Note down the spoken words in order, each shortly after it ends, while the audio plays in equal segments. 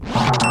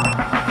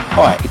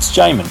Hi, it's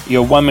Jamin,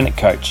 your 1 Minute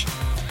Coach.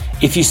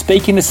 If you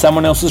speak into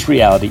someone else's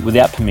reality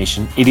without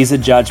permission, it is a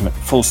judgment,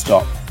 full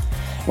stop.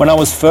 When I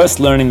was first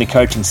learning the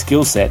coaching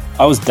skill set,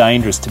 I was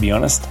dangerous, to be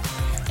honest.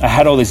 I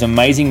had all these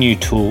amazing new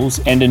tools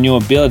and a new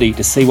ability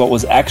to see what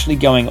was actually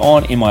going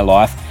on in my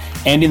life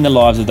and in the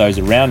lives of those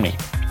around me.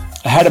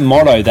 I had a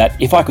motto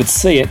that if I could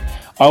see it,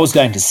 I was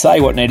going to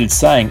say what needed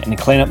saying and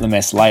clean up the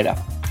mess later.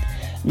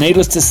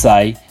 Needless to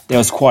say, there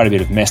was quite a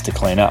bit of mess to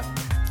clean up.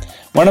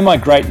 One of my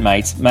great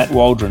mates, Matt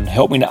Waldron,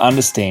 helped me to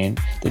understand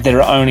that there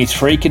are only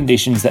 3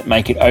 conditions that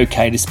make it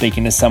okay to speak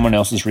into someone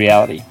else's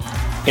reality.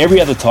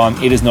 Every other time,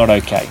 it is not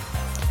okay.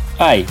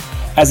 A.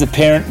 As a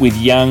parent with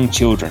young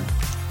children.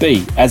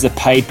 B. As a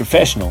paid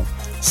professional.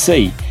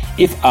 C.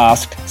 If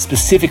asked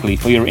specifically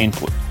for your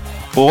input.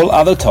 All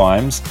other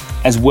times,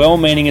 as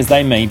well-meaning as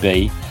they may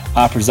be,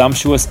 are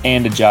presumptuous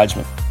and a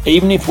judgment.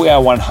 Even if we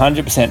are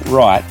 100%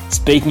 right,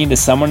 speaking into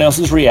someone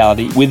else's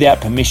reality without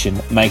permission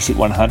makes it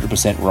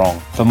 100% wrong.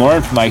 For more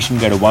information,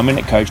 go to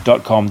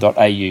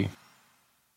oneminutecoach.com.au.